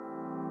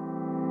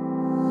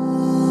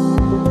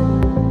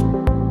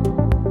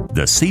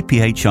the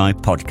CPHI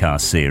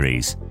podcast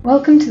series.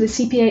 Welcome to the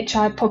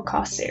CPHI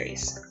podcast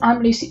series.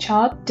 I'm Lucy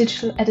Chard,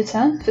 digital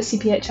editor for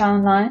CPHI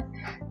Online,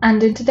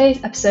 and in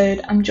today's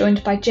episode I'm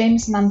joined by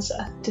James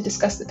Manser to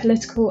discuss the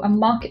political and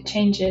market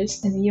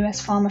changes in the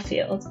US Pharma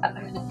field at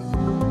the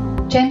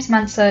minute. James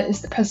Manser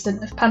is the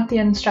president of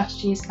Pantheon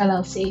Strategies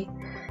LLC.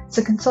 It's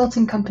a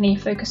consulting company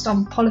focused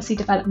on policy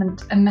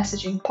development and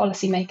messaging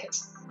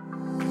policymakers.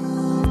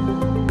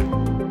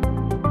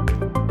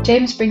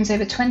 James brings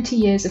over 20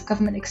 years of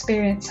government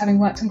experience, having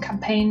worked on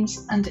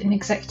campaigns and in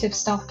executive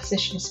staff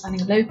positions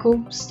spanning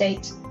local,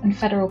 state and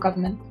federal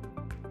government.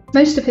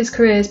 Most of his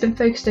career has been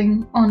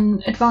focusing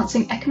on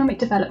advancing economic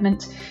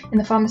development in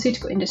the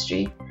pharmaceutical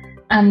industry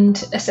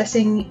and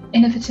assessing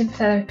innovative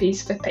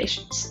therapies for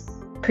patients.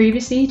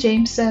 Previously,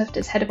 James served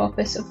as head of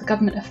office of the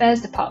Government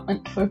Affairs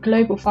Department for a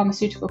global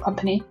pharmaceutical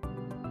company,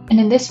 and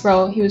in this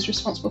role he was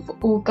responsible for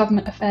all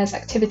government affairs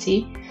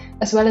activity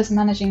as well as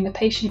managing the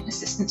Patient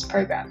Assistance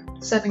Programme,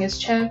 serving as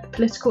chair of the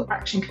Political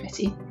Action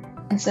Committee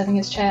and serving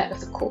as chair of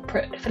the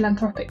Corporate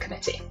Philanthropic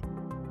Committee.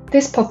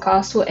 This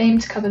podcast will aim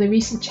to cover the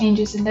recent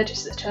changes in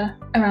legislature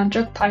around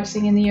drug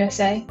pricing in the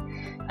USA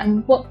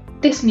and what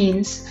this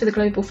means for the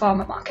global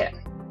pharma market,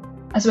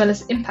 as well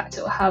as the impact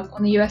it will have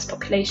on the US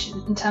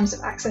population in terms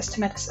of access to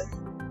medicine.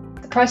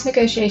 The price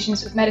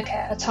negotiations with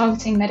Medicare are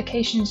targeting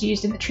medications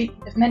used in the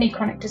treatment of many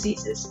chronic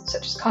diseases,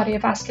 such as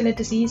cardiovascular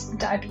disease and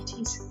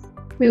diabetes.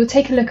 We will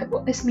take a look at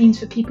what this means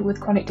for people with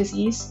chronic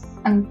disease,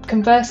 and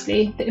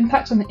conversely, the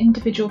impact on the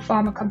individual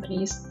pharma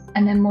companies,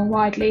 and then more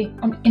widely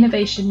on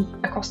innovation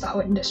across the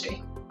whole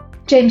industry.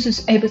 James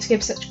was able to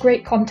give such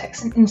great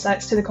context and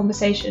insights to the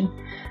conversation,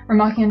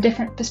 remarking on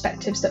different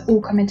perspectives that all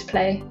come into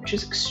play, which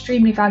was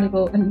extremely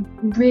valuable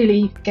and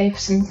really gave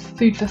some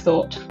food for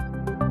thought.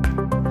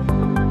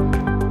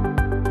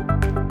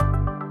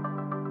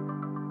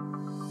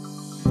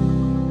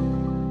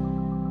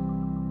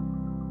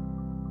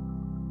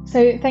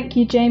 So thank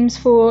you, James,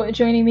 for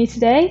joining me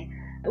today.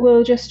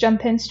 We'll just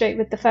jump in straight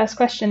with the first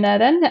question there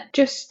then.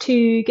 Just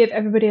to give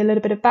everybody a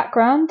little bit of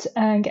background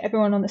and get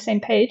everyone on the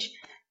same page,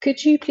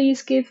 could you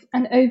please give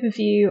an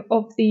overview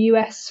of the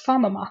US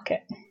pharma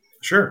market?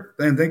 Sure,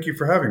 and thank you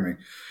for having me.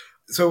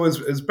 So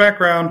as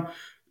background,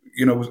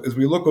 as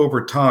we look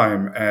over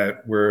time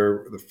at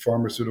where the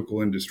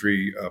pharmaceutical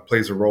industry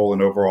plays a role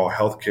in overall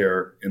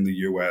healthcare in the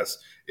US,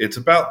 it's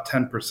about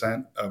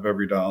 10% of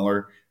every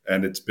dollar,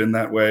 and it's been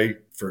that way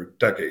for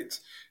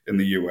decades in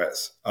the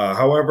US.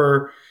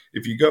 However,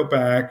 if you go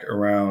back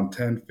around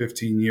 10,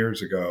 15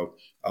 years ago,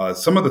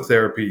 some of the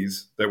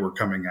therapies that were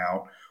coming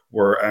out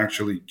were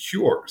actually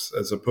cures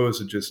as opposed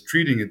to just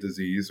treating a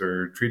disease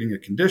or treating a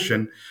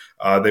condition.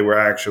 They were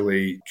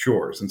actually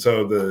cures. And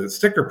so the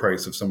sticker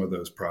price of some of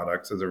those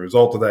products as a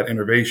result of that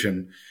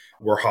innovation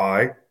were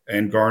high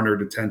and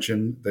garnered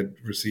attention that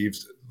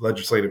receives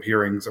legislative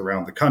hearings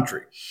around the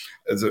country.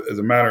 As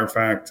a matter of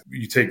fact,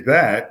 you take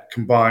that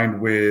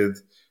combined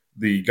with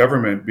the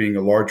government being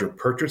a larger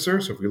purchaser.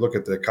 So if we look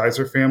at the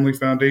Kaiser Family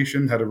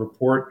Foundation, had a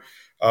report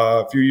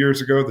a few years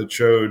ago that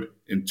showed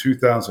in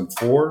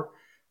 2004,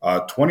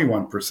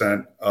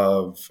 21%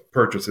 of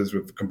purchases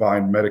with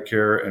combined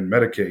Medicare and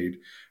Medicaid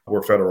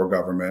were federal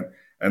government.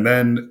 And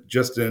then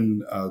just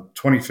in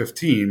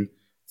 2015,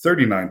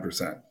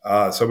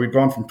 39%. So we've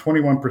gone from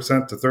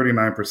 21% to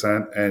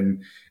 39%,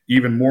 and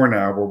even more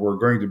now where we're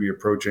going to be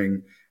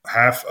approaching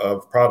half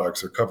of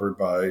products are covered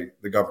by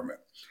the government.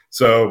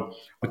 So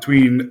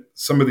between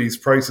some of these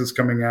prices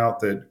coming out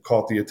that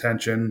caught the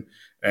attention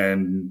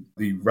and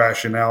the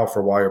rationale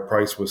for why a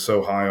price was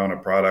so high on a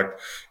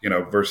product,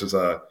 versus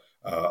a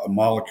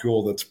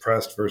molecule that's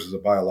pressed versus a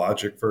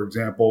biologic, for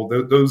example,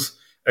 those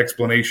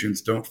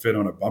explanations don't fit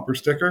on a bumper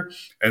sticker.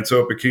 And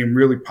so it became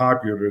really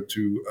popular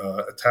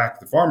to attack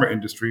the pharma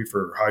industry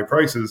for high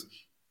prices.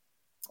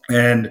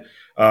 And,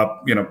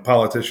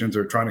 politicians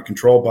are trying to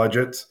control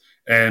budgets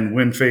and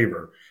win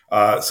favor.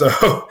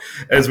 So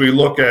as we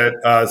look at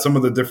some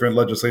of the different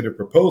legislative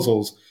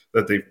proposals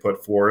that they've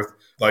put forth,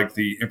 like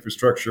the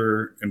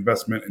Infrastructure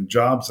Investment and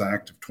Jobs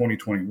Act of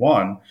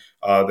 2021,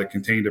 that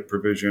contained a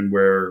provision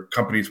where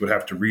companies would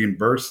have to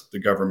reimburse the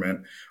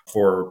government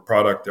for a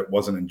product that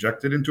wasn't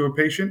injected into a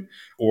patient,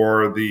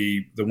 or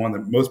the one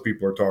that most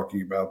people are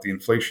talking about, the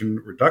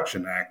Inflation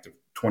Reduction Act of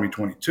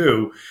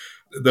 2022,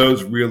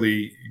 those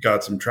really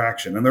got some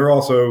traction. And they're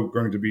also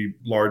going to be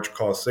large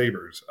cost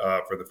savers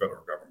for the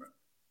federal government.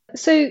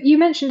 So you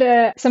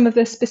mentioned some of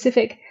the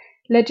specific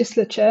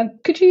legislature.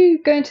 Could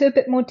you go into a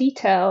bit more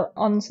detail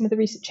on some of the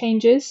recent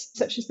changes,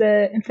 such as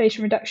the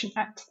Inflation Reduction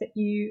Act that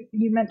you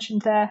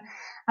mentioned there,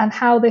 and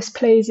how this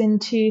plays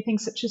into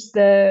things such as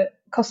the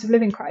cost of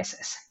living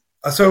crisis?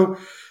 So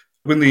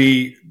when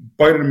the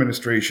Biden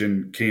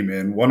administration came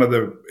in, one of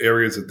the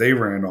areas that they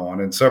ran on,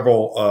 and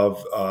several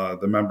of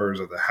the members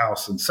of the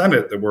House and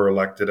Senate that were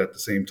elected at the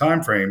same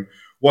time frame,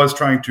 was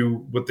trying to,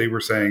 what they were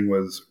saying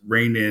was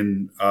rein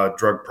in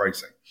drug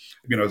pricing,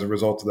 as a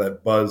result of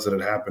that buzz that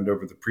had happened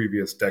over the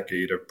previous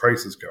decade of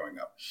prices going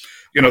up.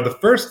 The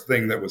first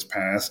thing that was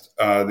passed,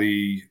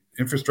 the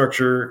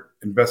Infrastructure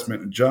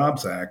Investment and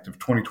Jobs Act of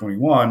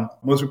 2021,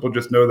 most people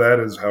just know that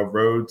as how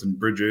roads and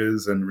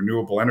bridges and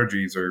renewable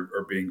energies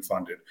are being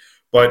funded.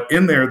 But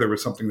in there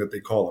was something that they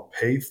call a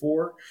pay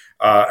for.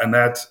 And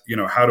that's,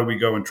 how do we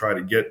go and try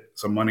to get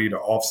some money to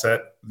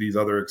offset these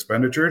other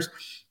expenditures?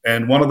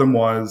 And one of them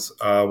was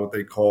what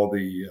they call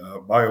the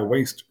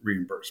bio-waste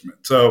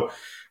reimbursement. So,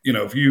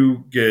 if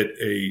you get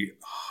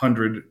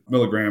 100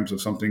 milligrams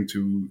of something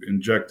to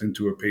inject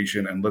into a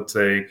patient, and let's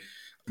say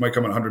it might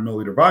come in a 100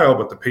 milliliter vial,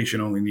 but the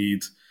patient only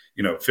needs,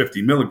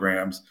 50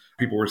 milligrams,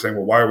 people were saying,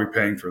 well, why are we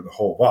paying for the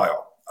whole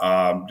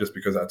vial? Just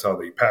because that's how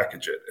they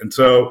package it. And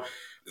so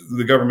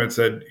the government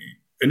said,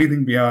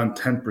 anything beyond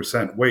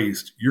 10%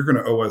 waste, you're going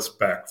to owe us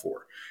back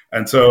for.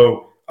 And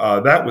so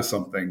that was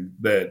something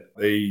that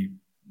they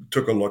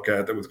took a look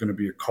at that was going to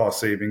be a cost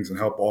savings and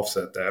help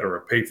offset that, or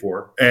a pay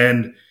for.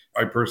 And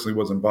I personally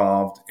was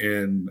involved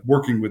in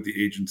working with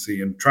the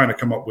agency and trying to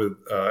come up with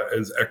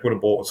as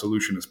equitable a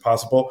solution as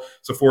possible.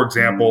 So, for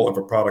example, if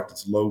a product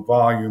is low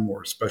volume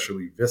or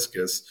especially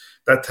viscous,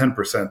 that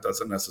 10%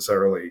 doesn't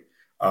necessarily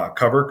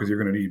cover, because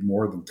you're going to need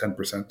more than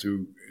 10%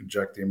 to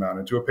inject the amount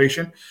into a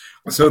patient.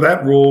 So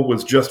that rule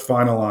was just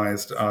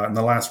finalized in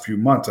the last few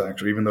months,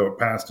 actually, even though it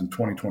passed in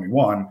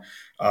 2021.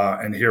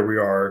 And here we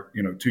are,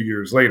 2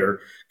 years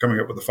later, coming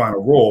up with the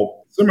final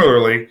rule.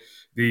 Similarly,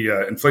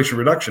 the Inflation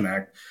Reduction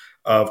Act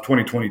of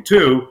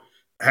 2022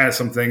 has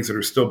some things that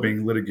are still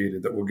being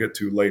litigated that we'll get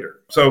to later.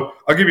 So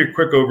I'll give you a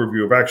quick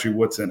overview of actually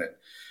what's in it.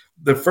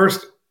 The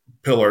first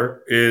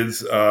pillar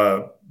is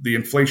the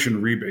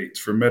inflation rebates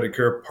for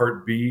Medicare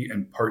Part B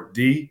and Part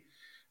D.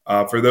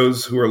 For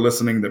those who are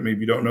listening that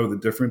maybe don't know the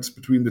difference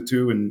between the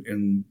two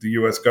in the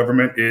U.S.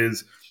 government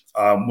is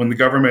when the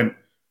government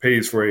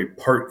pays for a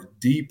Part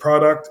D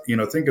product,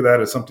 think of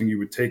that as something you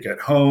would take at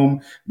home.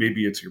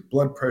 Maybe it's your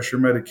blood pressure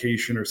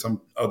medication or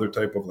some other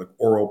type of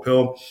oral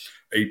pill.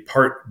 A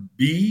Part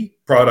B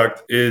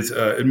product is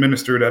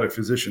administered at a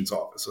physician's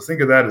office. So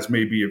think of that as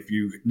maybe if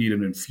you need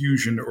an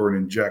infusion or an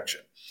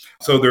injection.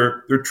 So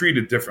they're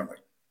treated differently.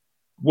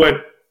 What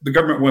the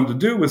government wanted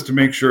to do was to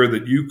make sure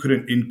that you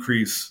couldn't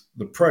increase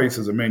the price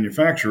as a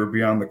manufacturer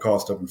beyond the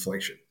cost of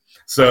inflation.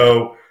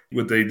 So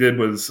what they did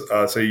was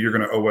say, you're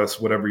going to owe us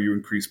whatever you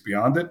increase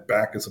beyond it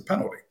back as a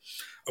penalty.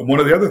 One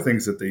of the other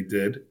things that they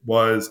did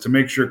was to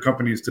make sure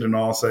companies didn't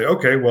all say,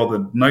 okay, well,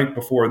 the night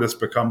before this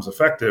becomes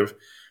effective,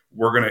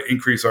 we're going to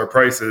increase our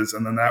prices.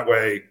 And then that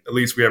way, at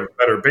least we have a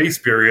better base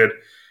period.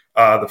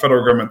 The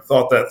federal government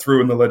thought that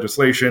through in the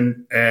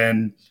legislation,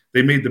 and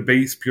they made the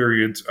base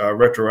periods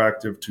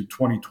retroactive to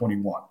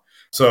 2021.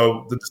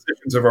 So the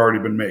decisions have already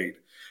been made.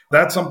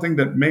 That's something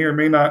that may or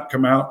may not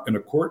come out in a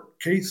court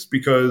case,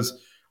 because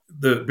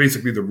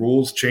basically the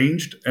rules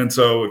changed. And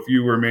so if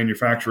you were a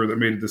manufacturer that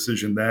made a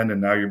decision then and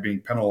now you're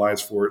being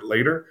penalized for it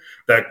later,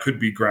 that could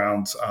be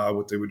grounds,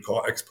 what they would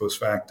call ex post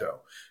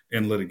facto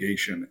in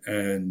litigation,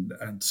 and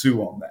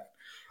sue on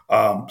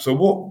that. So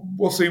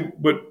we'll see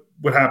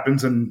what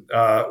happens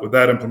with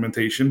that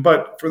implementation.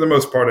 But for the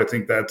most part, I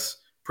think that's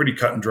pretty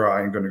cut and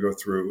dry and going to go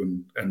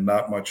through, and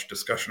not much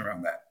discussion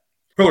around that.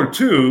 Pillar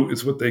 2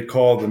 is what they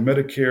call the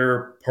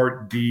Medicare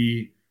Part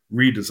D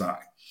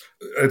redesign.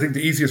 I think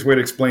the easiest way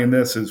to explain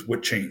this is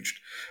what changed.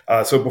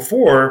 So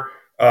before,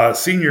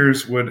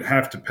 seniors would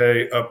have to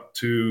pay up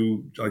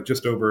to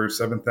just over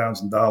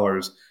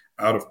 $7,000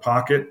 out of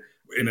pocket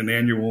in an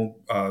annual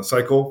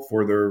cycle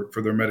for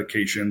their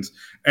medications.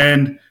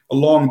 And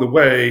along the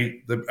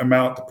way, the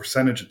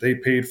percentage that they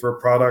paid for a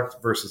product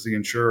versus the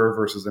insurer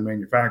versus the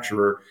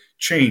manufacturer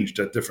changed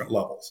at different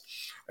levels.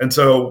 And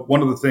so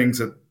one of the things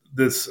that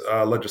this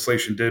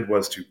legislation did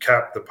was to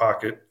cap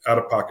the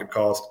out-of-pocket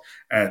cost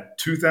at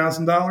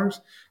 $2,000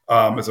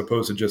 as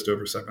opposed to just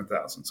over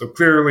 $7,000. So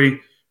clearly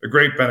a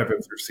great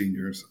benefit for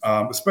seniors,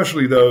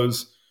 especially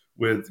those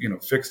with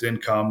fixed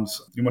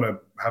incomes. You want to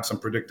have some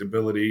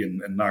predictability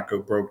and not go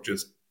broke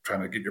just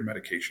trying to get your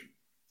medication.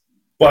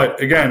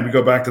 But again, we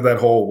go back to that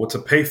whole what's a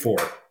pay for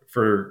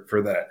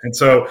that. And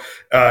so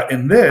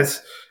in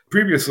this,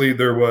 previously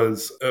there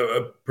was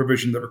a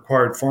provision that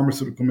required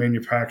pharmaceutical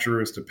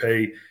manufacturers to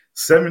pay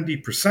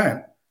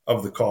 70%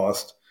 of the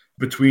cost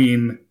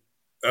between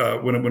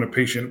when a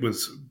patient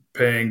was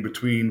paying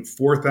between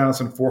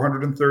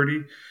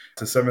 $4,430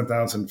 to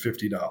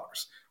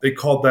 $7,050. They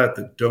called that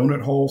the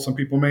donut hole, some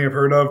people may have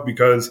heard of,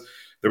 because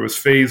there was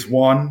phase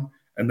 1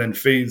 and then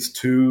phase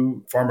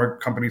 2. Pharma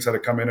companies had to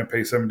come in and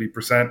pay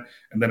 70%,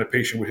 and then a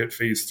patient would hit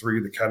phase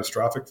 3, the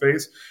catastrophic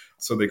phase.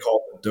 So they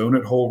call it the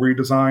donut hole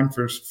redesign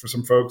for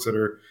some folks that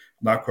are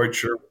not quite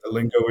sure what the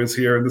lingo is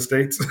here in the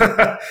States.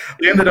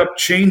 They ended up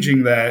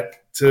changing that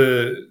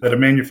a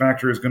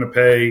manufacturer is going to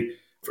pay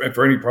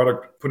for any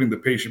product putting the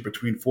patient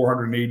between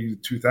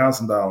 $480 to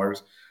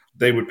 $2,000.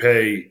 They would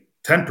pay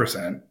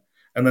 10%,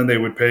 and then they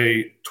would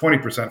pay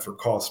 20% for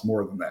costs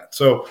more than that.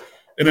 So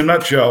in a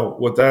nutshell,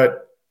 what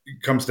that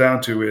comes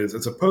down to is,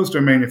 as opposed to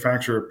a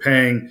manufacturer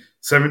paying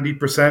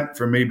 70%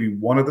 for maybe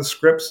one of the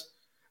scripts,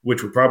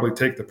 which would probably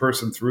take the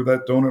person through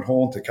that donut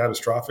hole into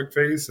catastrophic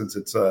phase, since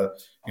it's a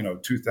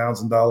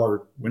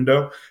 $2,000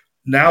 window.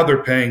 Now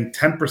they're paying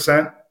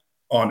 10%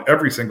 on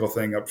every single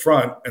thing up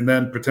front, and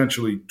then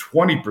potentially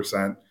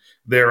 20%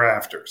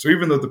 thereafter. So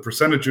even though the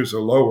percentages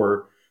are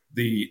lower,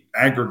 the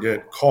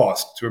aggregate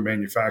cost to a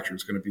manufacturer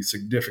is going to be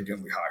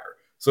significantly higher.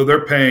 So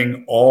they're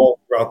paying all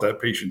throughout that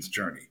patient's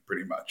journey,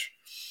 pretty much.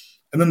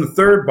 And then the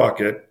third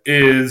bucket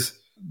is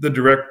the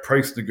direct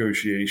price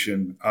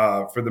negotiation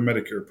for the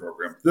Medicare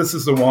program. This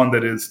is the one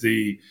that is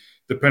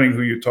depending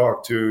who you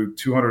talk to,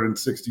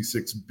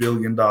 $266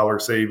 billion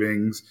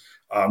savings.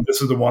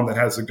 This is the one that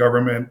has the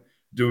government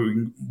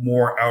doing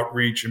more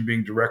outreach and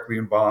being directly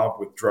involved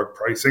with drug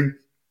pricing.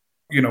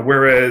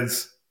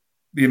 Whereas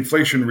the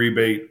inflation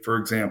rebate, for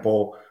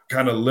example,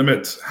 kind of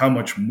limits how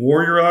much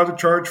more you're allowed to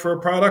charge for a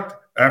product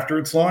after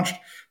it's launched.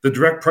 The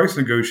direct price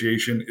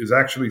negotiation is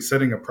actually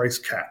setting a price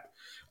cap.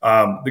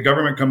 The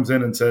government comes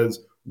in and says,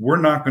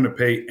 we're not going to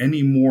pay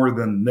any more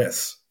than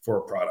this for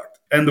a product.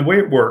 And the way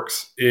it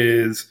works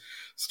is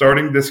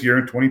starting this year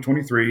in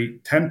 2023,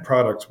 10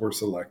 products were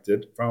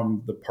selected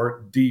from the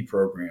Part D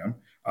program.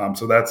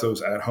 So that's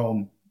those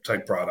at-home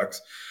type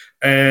products.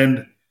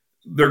 And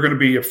they're going to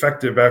be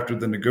effective after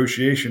the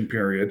negotiation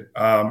period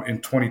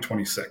in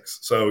 2026.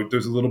 So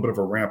there's a little bit of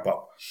a ramp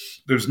up.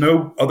 There's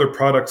no other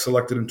products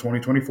selected in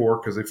 2024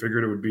 because they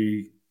figured it would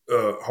be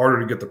harder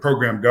to get the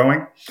program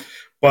going.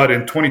 But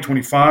in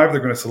 2025, they're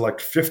going to select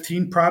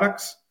 15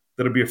 products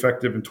that'll be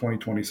effective in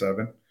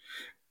 2027.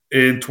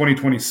 In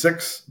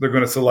 2026, they're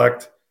going to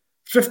select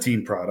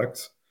 15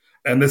 products.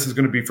 And this is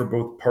going to be for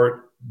both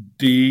Part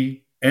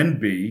D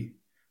and B.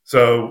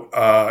 So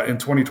in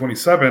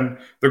 2027,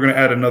 they're going to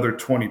add another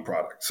 20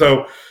 products.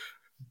 So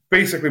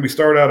basically, we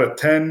start out at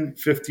 10,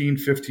 15,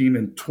 15,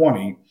 and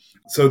 20,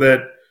 so that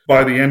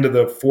by the end of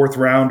the fourth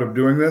round of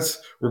doing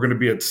this, we're going to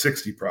be at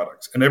 60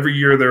 products. And every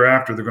year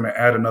thereafter, they're going to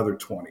add another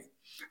 20.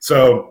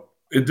 So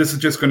this is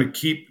just going to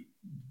keep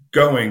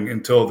going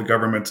until the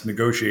government's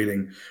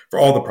negotiating for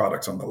all the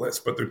products on the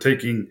list, but they're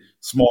taking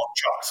small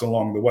chunks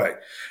along the way.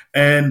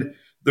 And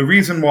the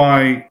reason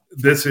why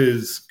this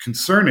is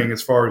concerning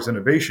as far as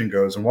innovation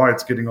goes and why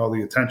it's getting all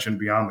the attention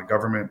beyond the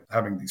government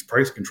having these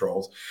price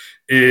controls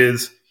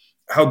is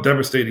how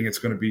devastating it's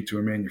going to be to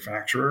a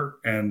manufacturer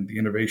and the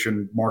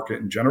innovation market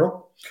in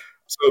general.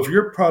 So if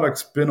your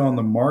product's been on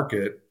the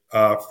market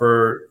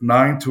for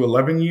 9 to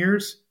 11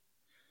 years,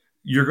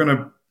 you're going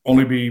to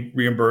only be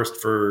reimbursed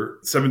for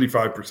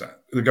 75%.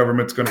 The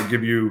government's going to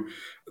give you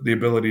the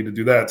ability to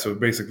do that. So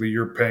basically,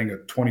 you're paying a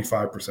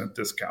 25%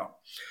 discount.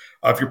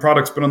 If your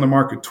product's been on the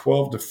market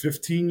 12 to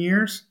 15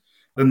 years,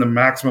 then the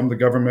maximum the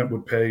government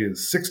would pay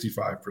is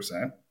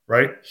 65%,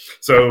 right?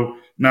 So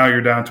now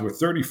you're down to a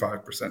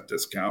 35%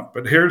 discount.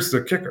 But here's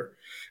the kicker.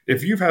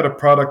 If you've had a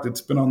product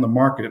that's been on the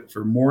market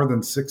for more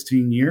than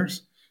 16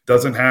 years,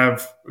 doesn't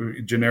have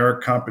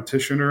generic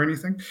competition or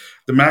anything,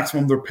 the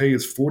maximum they'll pay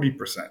is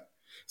 40%.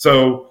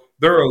 So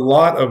there are a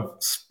lot of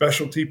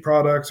specialty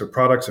products or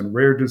products in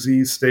rare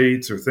disease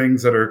states or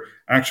things that are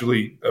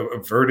actually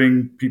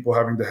averting people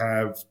having to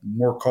have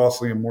more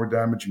costly and more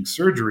damaging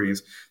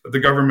surgeries that the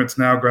government's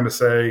now going to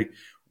say,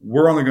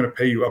 we're only going to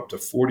pay you up to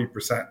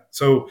 40%.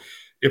 So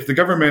if the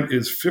government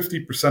is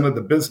 50% of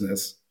the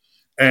business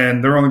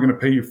and they're only going to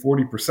pay you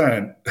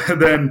 40%,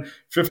 then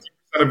 50%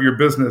 of your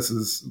business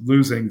is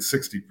losing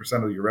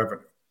 60% of your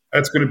revenue.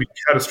 That's going to be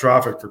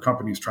catastrophic for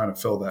companies trying to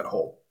fill that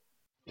hole.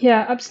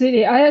 Yeah,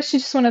 absolutely. I actually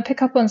just want to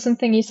pick up on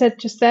something you said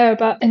just there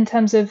about in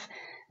terms of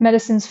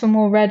medicines for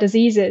more rare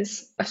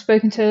diseases. I've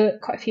spoken to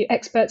quite a few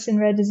experts in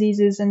rare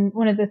diseases, and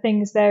one of the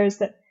things there is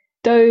that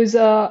those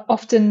are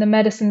often the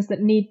medicines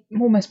that need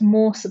almost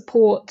more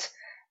support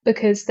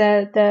because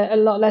they're a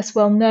lot less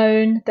well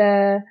known,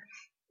 they're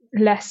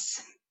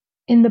less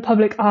in the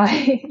public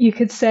eye, you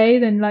could say,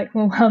 than like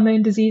more well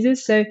known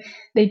diseases. So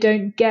they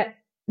don't get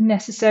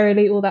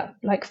necessarily all that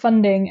like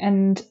funding,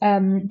 and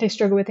they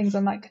struggle with things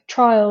on like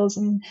trials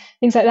and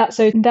things like that.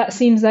 So that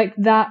seems like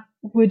that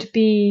would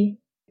be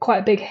quite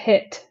a big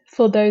hit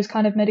for those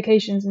kind of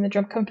medications and the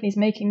drug companies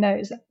making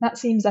those. That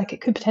seems like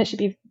it could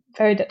potentially be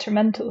very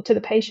detrimental to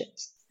the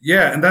patients.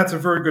 Yeah, and that's a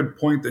very good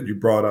point that you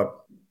brought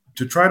up,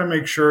 to try to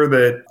make sure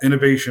that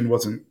innovation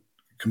wasn't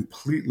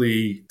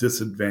completely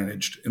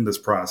disadvantaged in this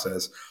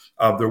process.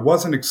 There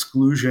was an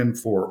exclusion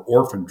for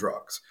orphan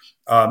drugs.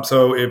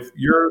 So if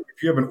you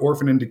have an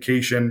orphan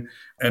indication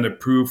and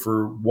approved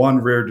for one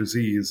rare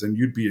disease, then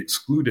you'd be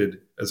excluded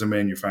as a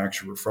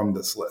manufacturer from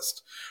this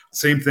list.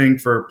 Same thing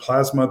for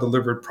plasma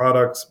delivered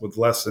products with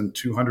less than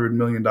 $200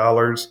 million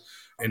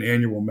in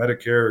annual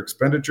Medicare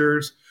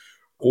expenditures,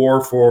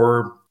 or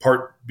for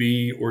Part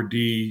B or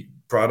D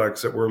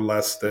products that were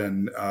less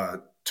than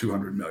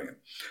 $200 million.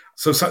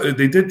 So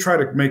they did try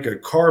to make a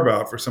carve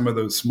out for some of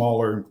those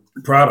smaller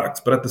products,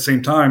 but at the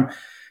same time,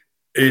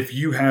 if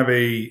you have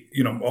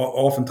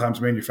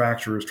oftentimes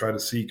manufacturers try to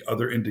seek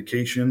other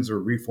indications or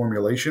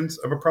reformulations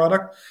of a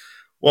product.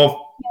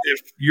 Well,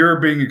 if you're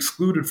being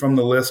excluded from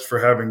the list for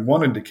having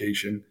one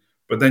indication,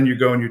 but then you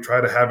go and you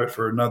try to have it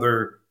for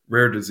another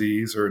rare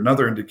disease or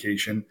another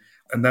indication,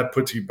 and that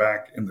puts you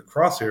back in the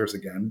crosshairs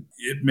again,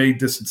 it may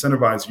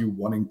disincentivize you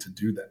wanting to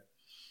do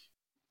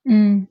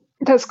that.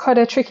 That's quite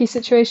a tricky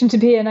situation to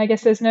be in. I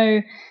guess it's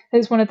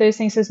one of those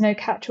things, there's no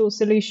catch-all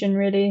solution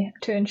really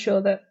to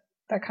ensure that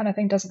that kind of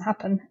thing doesn't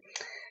happen.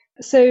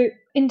 So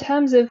in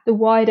terms of the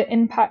wider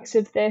impacts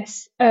of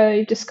this,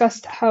 you've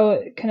discussed how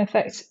it can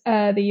affect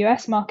the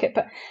US market,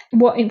 but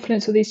what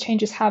influence will these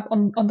changes have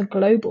on the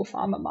global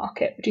pharma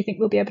market? Do you think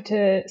we'll be able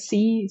to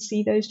see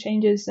those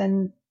changes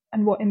and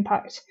what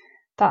impact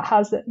that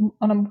has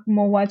on a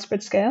more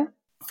widespread scale?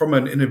 From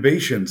an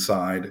innovation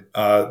side,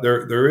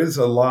 there is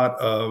a lot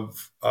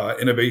of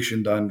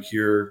innovation done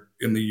here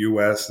in the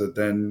U.S. that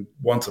then,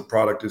 once a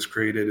product is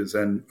created, is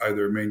then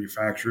either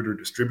manufactured or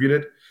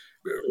distributed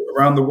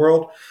around the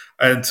world.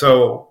 And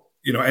so,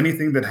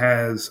 anything that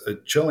has a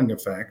chilling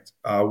effect,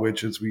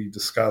 which, as we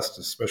discussed,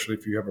 especially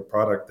if you have a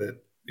product that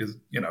is,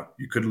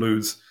 you could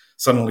lose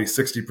suddenly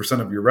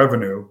 60% of your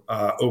revenue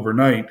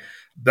overnight,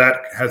 that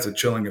has a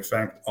chilling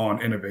effect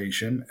on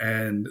innovation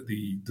and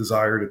the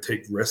desire to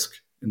take risk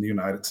in the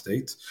United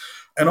States.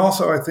 And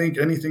also, I think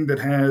anything that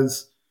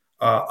has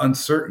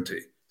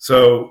uncertainty.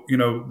 So,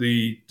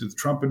 the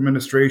Trump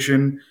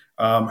administration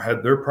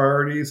had their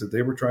priorities that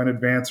they were trying to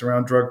advance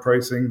around drug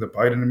pricing. The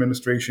Biden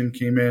administration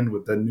came in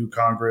with the new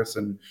Congress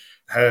and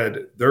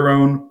had their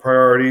own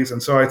priorities.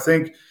 And so I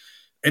think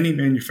any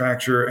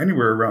manufacturer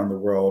anywhere around the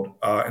world,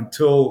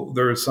 until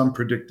there is some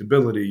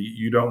predictability,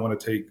 you don't want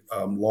to take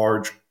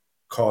large,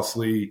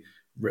 costly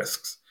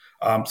risks.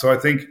 So I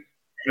think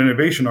an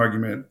innovation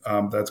argument,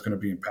 that's going to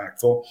be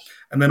impactful.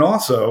 And then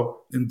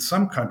also in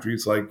some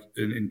countries, like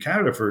in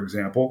Canada, for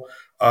example,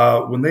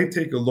 when they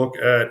take a look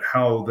at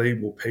how they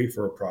will pay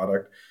for a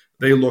product,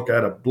 they look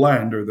at a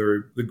blend,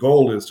 or the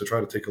goal is to try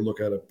to take a look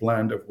at a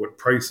blend of what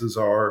prices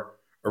are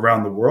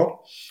around the world.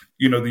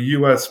 The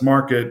U.S.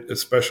 market,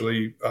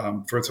 especially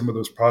for some of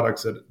those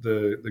products that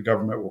the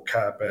government will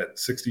cap at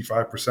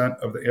 65%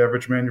 of the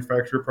average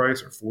manufacturer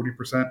price or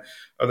 40%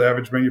 of the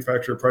average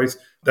manufacturer price,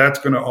 that's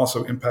going to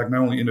also impact not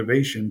only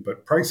innovation,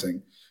 but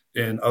pricing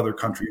in other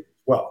countries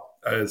as well,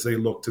 as they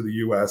look to the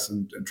U.S.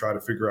 and try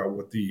to figure out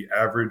what the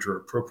average or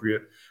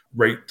appropriate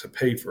rate to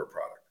pay for a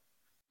product.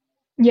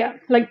 Yeah,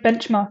 like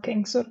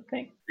benchmarking sort of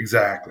thing.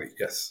 Exactly,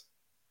 yes.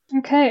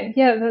 Okay,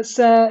 yeah,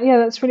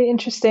 that's really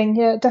interesting.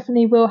 Yeah, it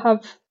definitely will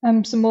have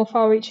some more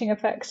far-reaching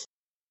effects.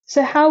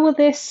 So how will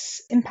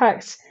this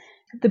impact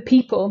the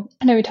people?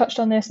 I know we touched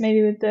on this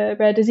maybe with the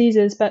rare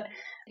diseases, but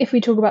if we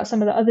talk about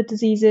some of the other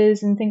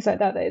diseases and things like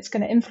that it's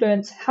going to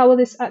influence, how will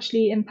this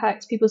actually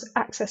impact people's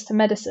access to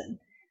medicine?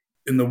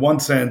 In the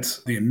one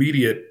sense, the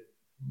immediate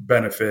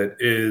benefit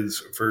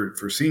is for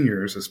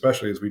seniors,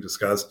 especially as we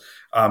discussed,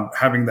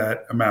 having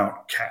that amount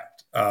capped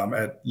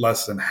at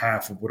less than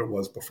half of what it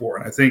was before.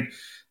 And I think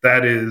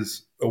that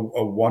is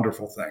a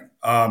wonderful thing.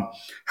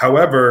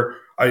 However,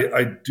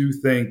 I do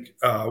think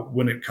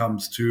when it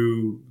comes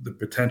to the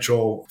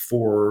potential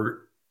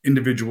for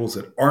individuals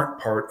that aren't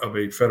part of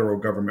a federal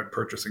government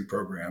purchasing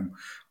program,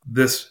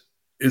 this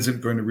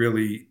isn't going to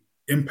really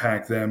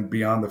impact them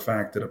beyond the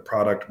fact that a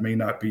product may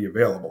not be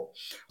available.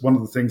 One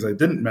of the things I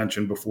didn't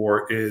mention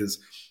before is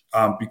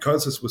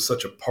because this was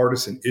such a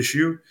partisan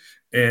issue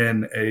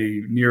in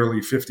a nearly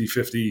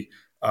 50-50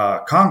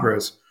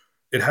 Congress,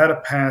 it had to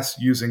pass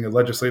using a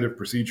legislative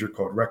procedure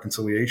called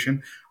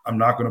reconciliation. I'm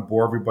not going to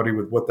bore everybody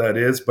with what that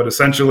is, but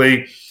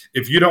essentially,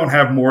 if you don't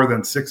have more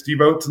than 60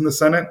 votes in the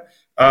Senate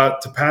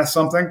to pass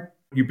something,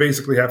 you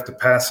basically have to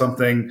pass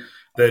something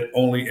that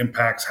only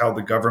impacts how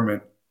the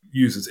government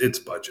uses its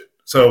budget.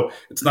 So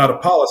it's not a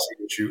policy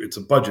issue, it's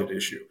a budget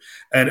issue.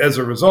 And as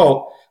a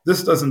result,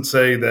 this doesn't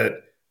say that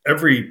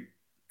every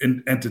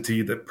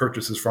entity that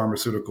purchases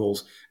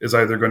pharmaceuticals is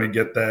either going to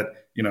get that,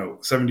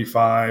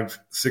 75,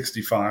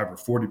 65,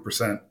 or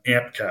 40%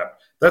 AMP cap.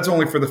 That's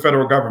only for the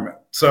federal government.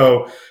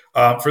 So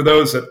for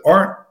those that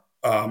aren't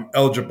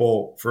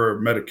eligible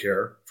for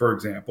Medicare, for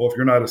example, if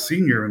you're not a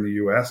senior in the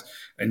U.S.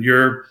 and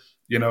you're,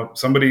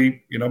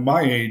 somebody,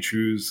 my age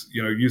who's,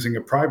 using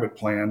a private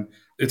plan,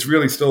 it's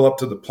really still up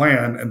to the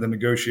plan and the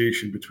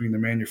negotiation between the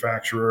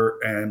manufacturer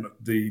and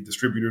the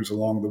distributors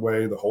along the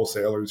way, the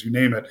wholesalers, you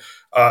name it,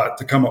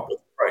 to come up with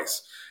a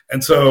price.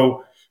 And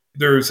so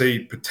there's a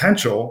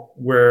potential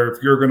where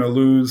if you're going to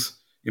lose,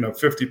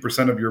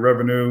 50% of your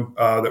revenue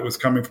that was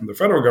coming from the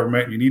federal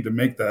government, you need to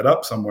make that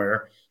up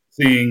somewhere,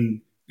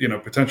 seeing,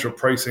 potential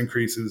price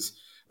increases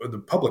of the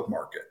public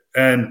market.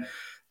 And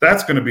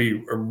that's going to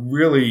be a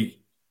really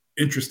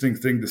interesting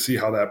thing to see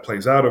how that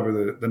plays out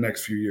over the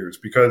next few years,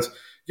 because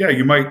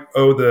you might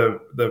owe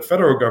the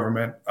federal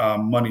government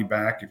money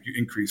back if you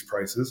increase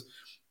prices.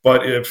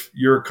 But if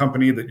you're a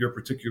company that your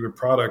particular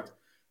product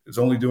is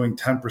only doing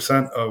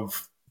 10%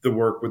 of the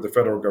work with the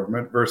federal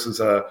government versus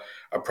a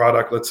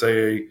product, let's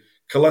say a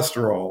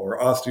cholesterol or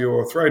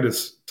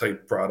osteoarthritis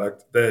type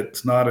product,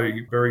 that's not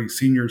a very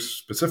senior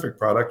specific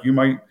product, you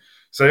might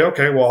say,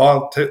 okay, well,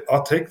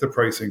 I'll take the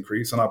price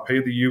increase and I'll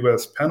pay the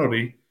U.S.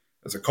 penalty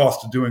as a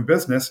cost of doing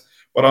business,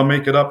 but I'll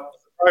make it up to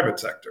the private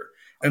sector.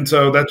 And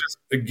so that just,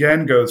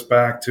 again, goes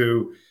back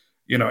to,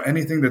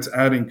 anything that's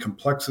adding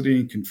complexity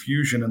and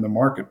confusion in the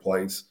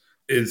marketplace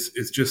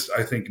is just,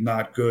 I think,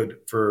 not good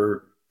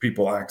for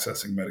people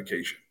accessing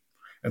medication.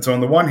 And so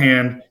on the one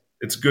hand,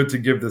 it's good to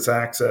give this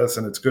access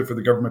and it's good for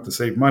the government to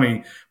save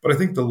money. But I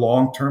think the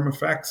long-term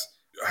effects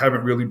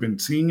haven't really been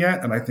seen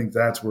yet. And I think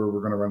that's where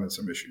we're going to run into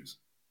some issues.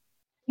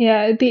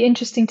 Yeah, it'd be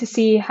interesting to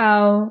see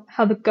how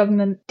the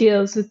government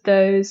deals with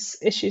those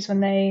issues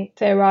when they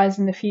arise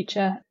in the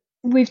future.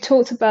 We've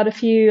talked about a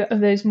few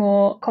of those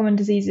more common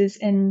diseases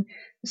in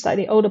a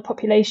slightly older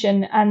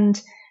population, and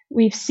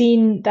we've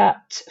seen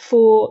that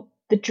for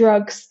the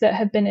drugs that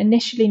have been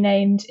initially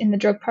named in the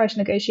drug price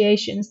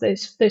negotiations,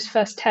 those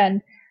first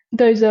 10,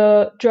 those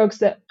are drugs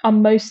that are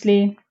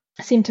mostly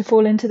seem to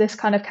fall into this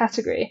kind of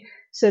category.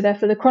 So they're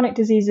for the chronic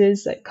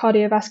diseases like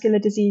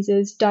cardiovascular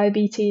diseases,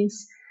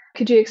 diabetes.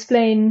 Could you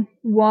explain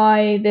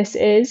why this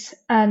is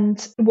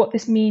and what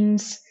this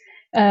means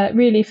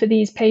really for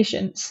these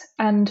patients,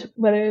 and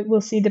whether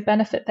we'll see the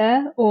benefit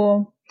there,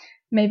 or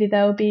maybe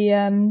there'll be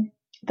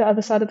the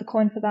other side of the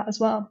coin for that as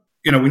well?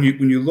 When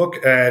you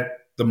look at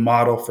the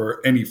model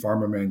for any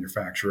pharma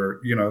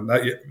manufacturer,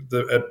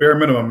 at bare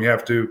minimum, you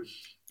have to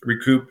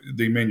recoup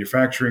the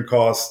manufacturing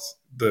costs,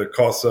 the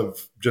costs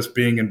of just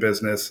being in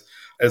business,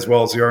 as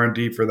well as the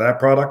R&D for that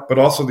product, but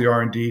also the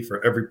R&D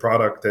for every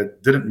product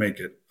that didn't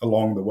make it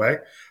along the way.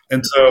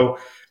 And so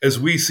as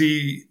we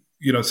see,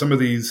 some of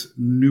these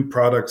new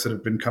products that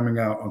have been coming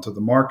out onto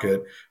the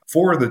market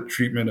for the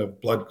treatment of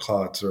blood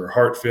clots or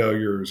heart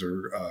failures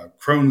or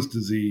Crohn's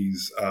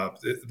disease,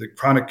 the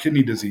chronic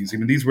kidney disease,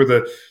 these were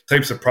the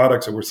types of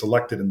products that were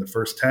selected in the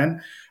first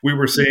 10. We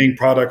were seeing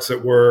products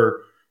that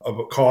were of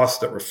a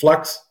cost that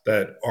reflects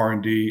that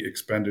R&D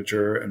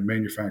expenditure and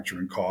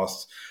manufacturing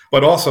costs,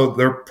 but also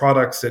they're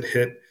products that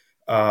hit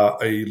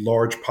a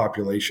large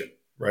population,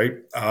 right?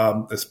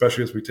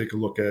 Especially as we take a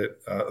look at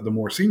the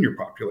more senior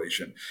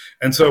population.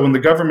 And so when the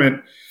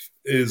government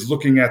is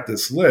looking at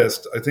this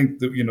list, I think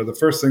that, the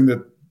first thing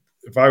that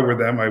if I were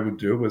them, I would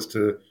do was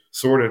to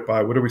sort it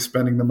by what are we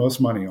spending the most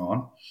money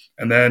on,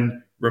 and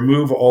then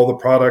remove all the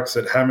products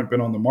that haven't been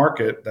on the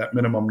market that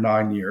minimum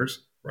 9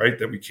 years, right?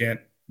 That we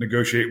can't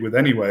negotiate with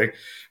anyway,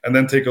 and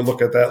then take a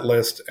look at that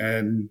list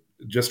and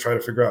just try to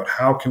figure out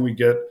how can we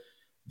get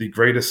the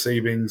greatest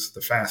savings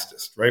the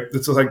fastest, right?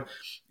 This is like,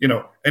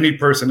 any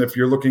person, if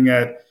you're looking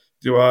at,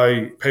 do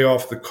I pay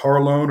off the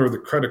car loan or the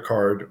credit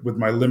card with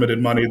my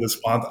limited money this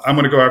month? I'm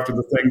going to go after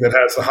the thing that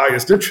has the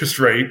highest interest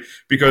rate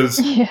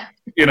because, I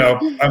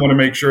want to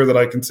make sure that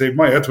I can save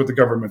money. That's what the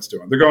government's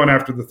doing. They're going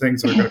after the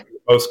things that are going to be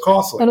the most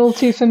costly. An all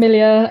too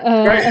familiar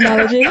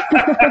analogy.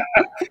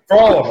 For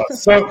all of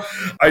us. So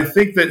I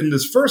think that in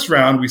this first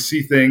round, we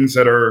see things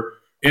that are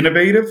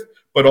innovative,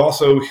 but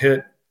also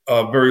hit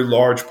a very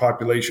large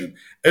population.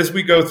 As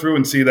we go through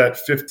and see that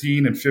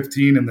 15 and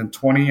 15 and then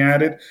 20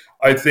 added,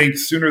 I think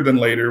sooner than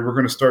later, we're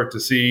going to start to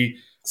see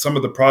some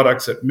of the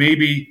products that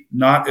maybe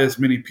not as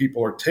many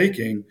people are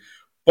taking,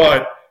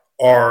 but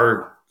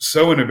are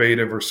so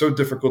innovative or so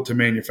difficult to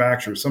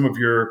manufacture. Some of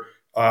your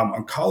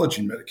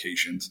oncology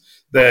medications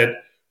that,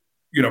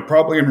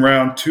 probably in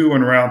round 2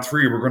 and round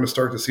 3, we're going to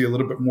start to see a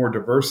little bit more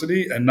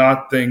diversity and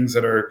not things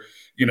that are,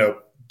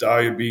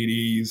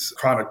 diabetes,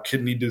 chronic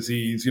kidney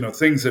disease,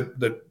 things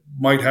that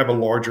might have a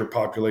larger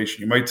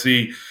population. You might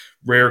see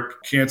rare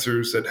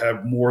cancers that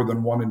have more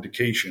than one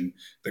indication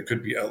that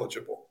could be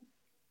eligible.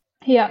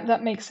 Yeah,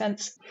 that makes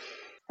sense.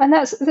 And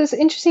that's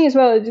interesting as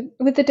well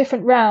with the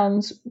different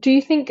rounds. Do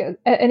you think at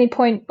any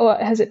point, or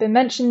has it been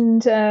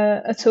mentioned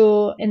at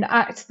all in the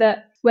Act,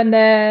 that when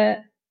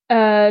they're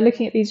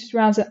looking at these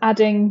rounds and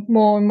adding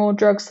more and more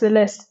drugs to the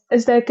list,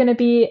 is there going to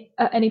be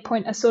at any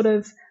point a sort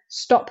of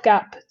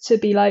stopgap to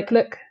be like,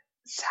 look,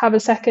 let's have a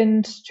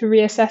second to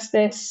reassess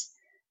this,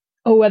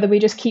 or whether we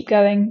just keep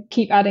going,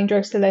 keep adding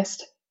drugs to the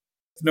list?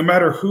 No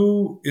matter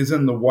who is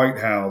in the White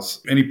House,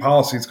 any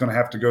policy is going to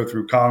have to go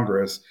through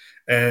Congress,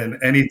 and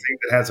anything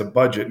that has a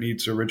budget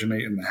needs to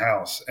originate in the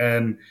House.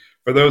 And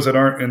for those that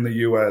aren't in the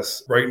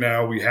U.S., right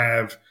now we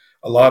have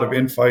a lot of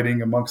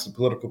infighting amongst the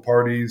political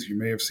parties. You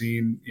may have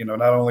seen,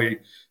 not only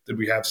did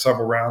we have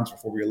several rounds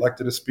before we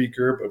elected a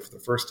speaker, but for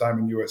the first time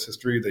in U.S.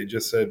 history, they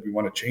just said we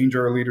want to change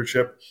our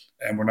leadership,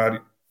 and we're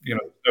not,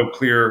 no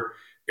clear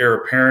heir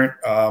apparent.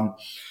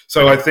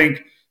 So I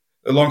think,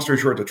 long story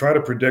short, to try to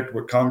predict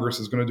what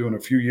Congress is going to do in a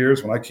few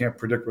years when I can't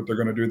predict what they're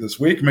going to do this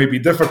week may be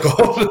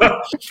difficult.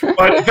 But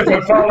if I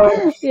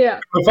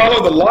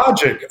follow the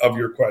logic of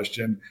your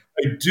question,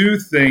 I do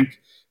think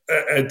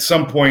at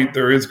some point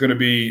there is going to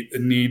be a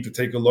need to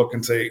take a look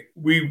and say,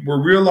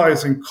 we're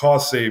realizing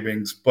cost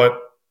savings, but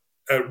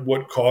at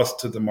what cost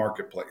to the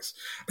marketplace?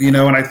 And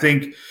I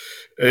think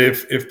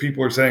if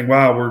people are saying,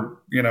 wow,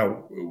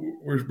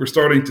 we're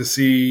starting to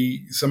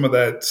see some of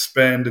that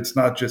spend, it's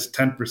not just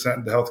 10%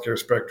 in the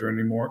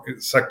healthcare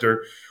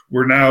sector.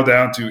 We're now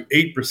down to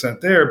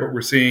 8% there, but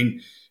we're seeing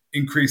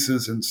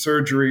increases in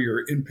surgery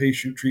or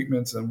inpatient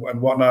treatments and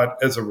whatnot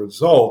as a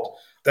result.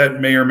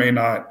 That may or may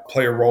not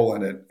play a role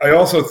in it. I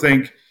also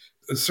think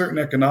a certain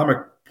economic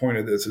point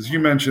of this, as you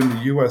mentioned,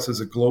 the U.S.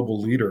 is a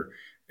global leader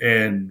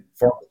in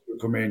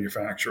pharmaceutical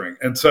manufacturing.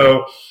 And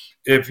so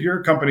if you're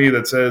a company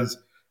that says,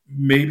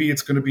 maybe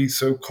it's going to be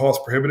so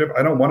cost prohibitive,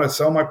 I don't want to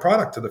sell my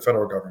product to the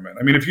federal government.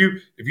 If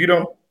you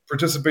don't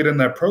participate in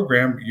that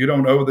program, you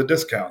don't owe the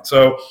discount.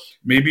 So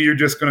maybe you're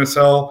just going to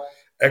sell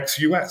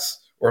ex-US,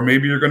 or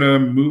maybe you're going to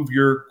move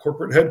your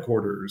corporate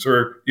headquarters,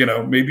 or,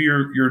 maybe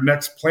your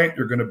next plant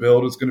you're going to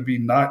build is going to be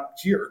not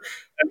here.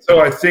 And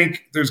so I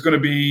think there's going to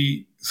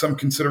be some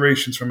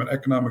considerations from an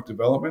economic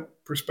development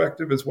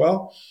perspective as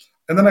well.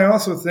 And then I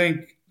also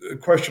think the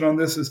question on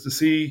this is to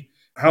see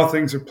how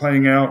things are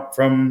playing out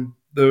from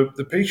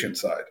the patient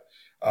side.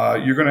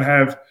 You're going to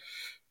have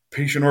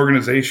patient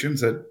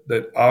organizations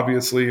that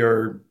obviously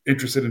are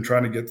interested in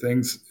trying to get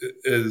things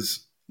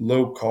as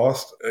low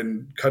cost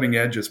and cutting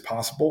edge as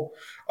possible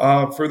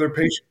for their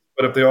patients.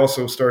 But if they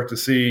also start to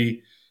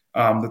see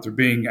that they're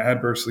being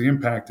adversely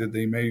impacted,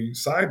 they may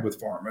side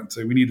with pharma and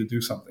say, we need to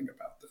do something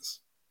about this.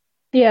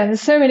 Yeah,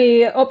 there's so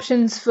many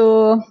options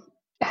for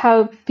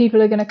how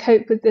people are going to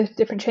cope with the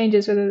different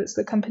changes, whether it's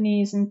the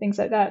companies and things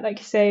like that. Like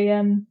you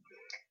say,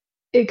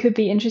 it could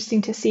be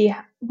interesting to see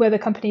whether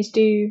companies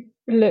do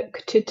look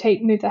to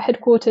move their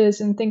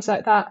headquarters and things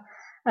like that.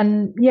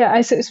 And yeah,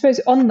 I suppose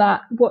on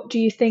that, what do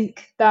you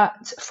think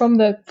that from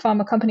the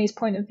pharma company's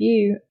point of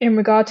view in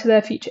regard to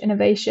their future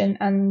innovation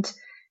and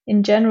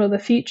in general the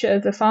future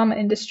of the pharma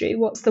industry,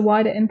 what's the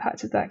wider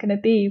impact of that going to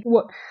be?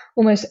 What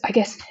almost, I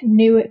guess,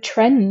 newer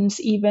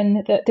trends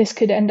even that this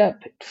could end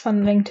up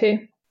funneling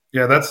to?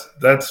 Yeah,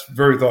 that's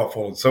very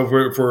thoughtful. So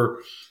for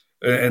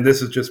and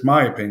this is just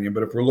my opinion,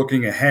 but if we're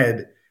looking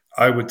ahead,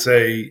 I would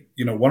say,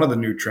 one of the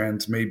new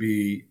trends may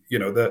be,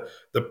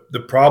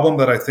 the problem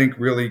that I think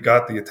really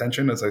got the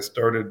attention as I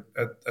started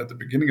at the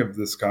beginning of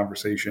this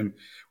conversation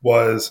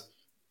was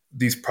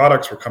these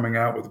products were coming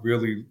out with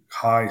really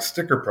high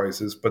sticker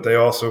prices, but they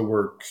also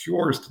were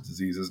cures to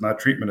diseases, not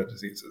treatment of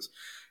diseases.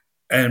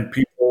 And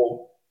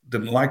people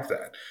didn't like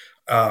that.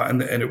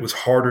 And it was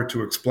harder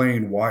to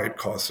explain why it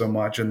cost so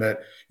much. And that,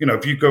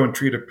 if you go and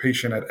treat a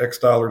patient at X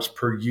dollars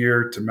per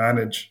year to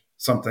manage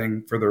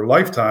something for their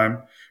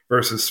lifetime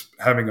versus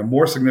having a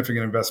more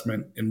significant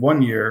investment in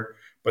 1 year,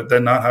 but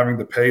then not having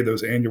to pay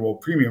those annual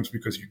premiums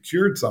because you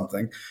cured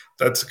something,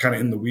 that's kind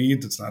of in the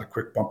weeds. It's not a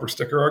quick bumper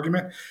sticker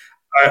argument.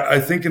 I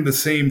think in the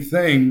same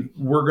thing,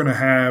 we're going to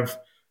have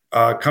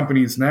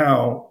companies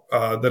now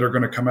that are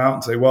going to come out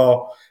and say,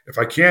 well, if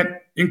I can't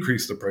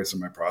increase the price of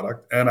my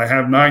product and I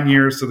have 9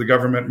 years so the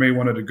government may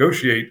want to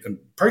negotiate and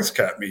price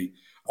cap me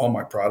on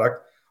my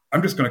product,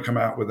 I'm just going to come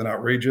out with an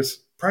outrageous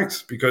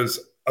price because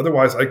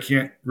otherwise I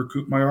can't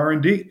recoup my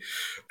R&D.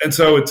 And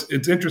so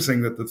it's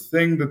interesting that the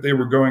thing that they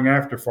were going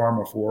after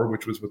pharma for,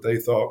 which was what they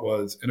thought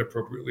was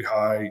inappropriately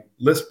high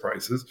list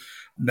prices,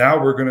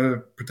 now we're going to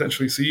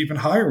potentially see even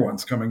higher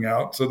ones coming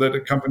out so that a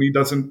company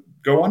doesn't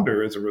go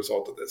under as a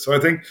result of this. So I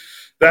think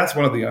that's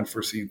one of the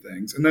unforeseen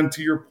things. And then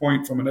to your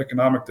point, from an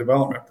economic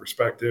development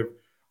perspective,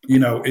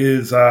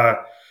 is a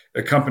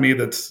company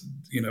that's,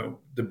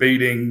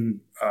 debating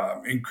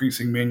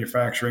increasing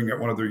manufacturing at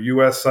one of their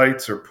US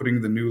sites or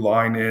putting the new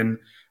line in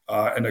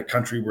a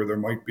country where there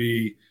might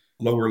be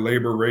lower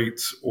labor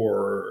rates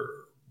or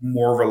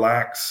more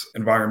relaxed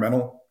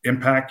environmental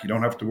impact. You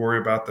don't have to worry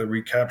about the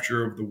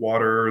recapture of the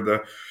water, or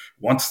the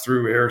once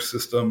through air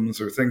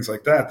systems or things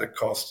like that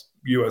cost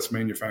U.S.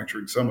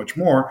 manufacturing so much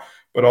more,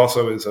 but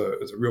also is a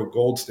real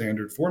gold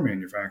standard for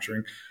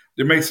manufacturing.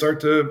 They may start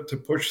to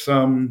push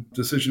some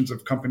decisions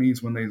of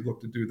companies when they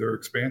look to do their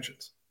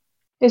expansions.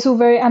 It's all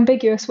very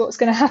ambiguous what's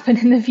going to happen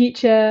in the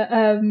future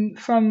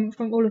from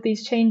all of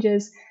these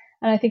changes.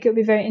 And I think it would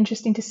be very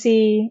interesting to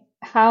see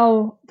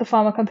how the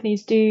pharma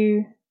companies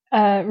do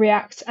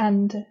react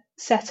and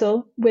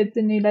settle with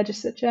the new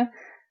legislature.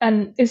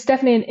 And it's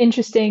definitely an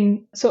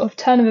interesting sort of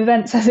turn of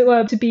events, as it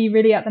were, to be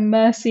really at the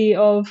mercy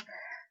of,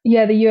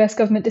 the US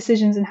government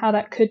decisions and how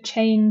that could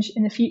change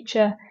in the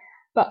future.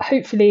 But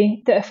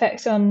hopefully the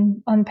effects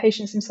on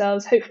patients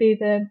themselves, hopefully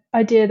the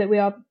idea that we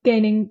are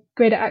gaining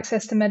greater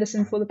access to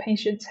medicine for the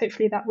patients,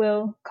 hopefully that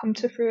will come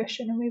to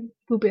fruition and we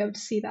will be able to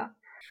see that.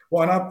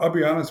 Well, and I'll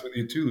be honest with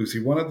you too, Lucy.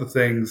 One of the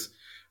things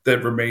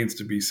that remains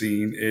to be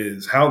seen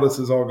is how this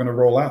is all going to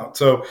roll out.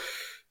 So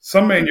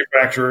some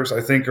manufacturers, I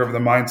think, are of the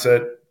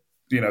mindset,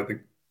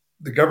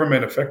 the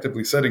government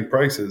effectively setting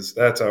prices,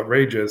 that's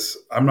outrageous.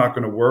 I'm not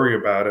going to worry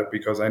about it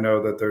because I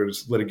know that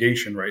there's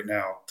litigation right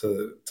now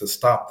to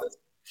stop this.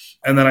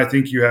 And then I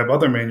think you have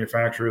other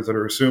manufacturers that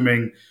are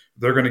assuming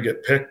they're going to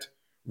get picked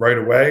right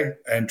away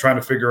and trying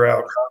to figure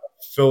out how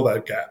to fill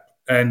that gap.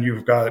 And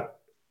you've got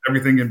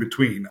everything in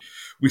between.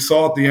 We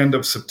saw at the end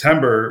of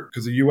September,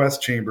 because the U.S.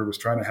 Chamber was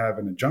trying to have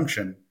an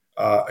injunction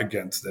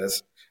against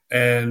this.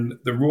 And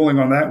the ruling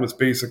on that was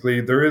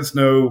basically there is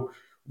no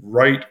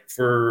right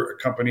for a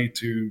company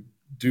to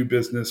do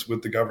business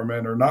with the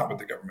government or not with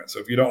the government. So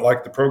if you don't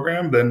like the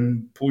program,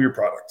 then pull your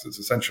products. It's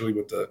essentially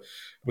what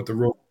the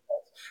rule.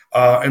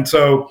 And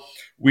so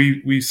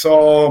we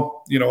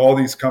saw, all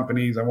these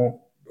companies, I won't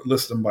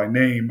list them by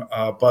name,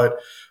 but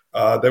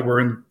that were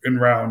in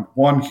round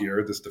one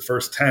here, this is the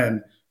first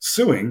 10,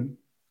 suing,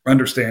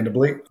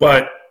 understandably.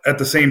 But at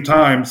the same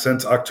time,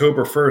 since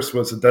October 1st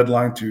was the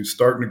deadline to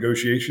start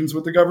negotiations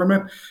with the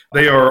government,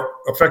 they are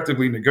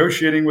effectively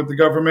negotiating with the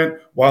government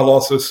while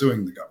also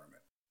suing the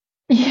government.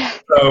 Yeah.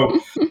 So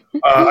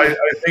I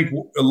think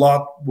a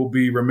lot will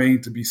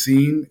remain to be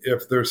seen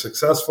if they're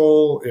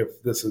successful,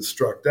 if this is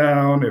struck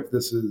down, if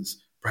this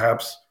is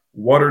perhaps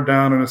watered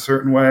down in a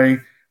certain way.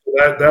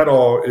 That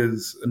all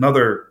is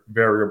another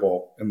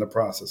variable in the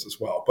process as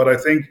well. But I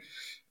think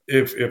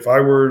if I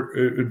were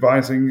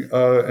advising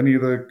any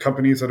of the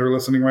companies that are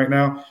listening right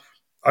now,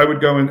 I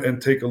would go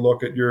and take a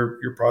look at your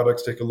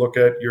products, take a look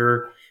at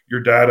your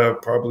data,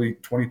 probably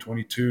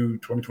 2022,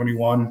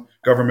 2021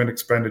 government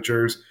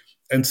expenditures,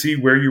 and see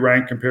where you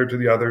rank compared to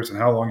the others and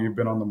how long you've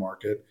been on the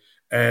market,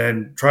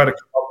 and try to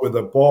come up with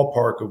a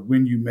ballpark of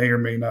when you may or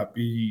may not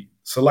be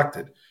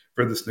selected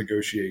for this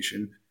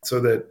negotiation, so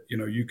that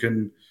you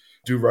can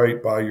do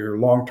right by your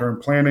long-term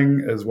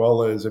planning, as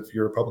well as, if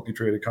you're a publicly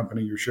traded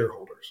company, your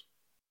shareholders.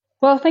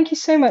 Well, thank you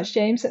so much,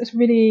 James. That was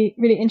really,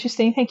 really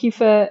interesting. Thank you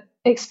for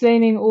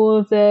explaining all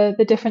of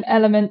the different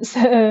elements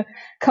that are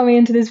coming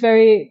into this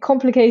very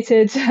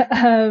complicated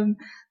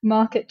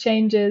market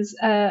changes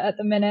at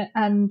the minute.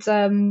 And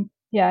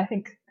I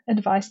think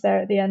advice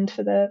there at the end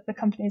for the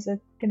companies are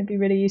going to be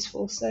really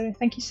useful. So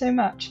thank you so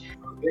much.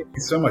 Thank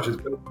you so much. It's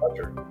been a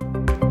pleasure.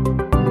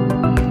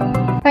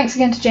 Thanks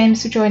again to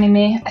James for joining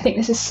me. I think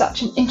this is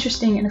such an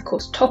interesting and, of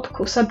course,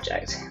 topical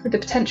subject with the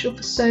potential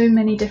for so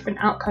many different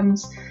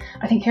outcomes.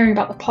 I think hearing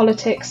about the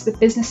politics, the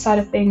business side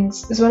of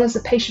things, as well as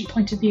the patient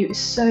point of view is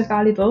so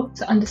valuable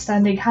to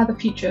understanding how the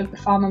future of the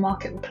pharma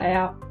market will play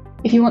out.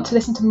 If you want to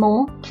listen to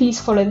more,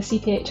 please follow the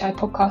CPHI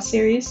podcast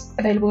series,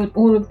 available in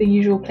all of the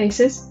usual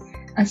places,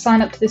 and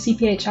sign up to the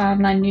CPHI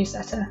online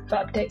newsletter for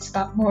updates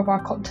about more of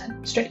our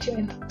content straight to your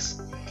inbox.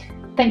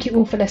 Thank you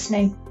all for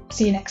listening.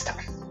 See you next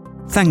time.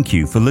 Thank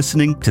you for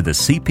listening to the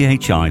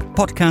CPHI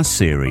podcast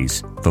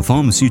series. For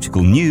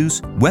pharmaceutical news,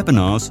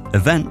 webinars,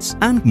 events,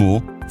 and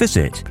more,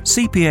 visit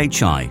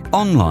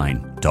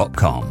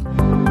cphionline.com.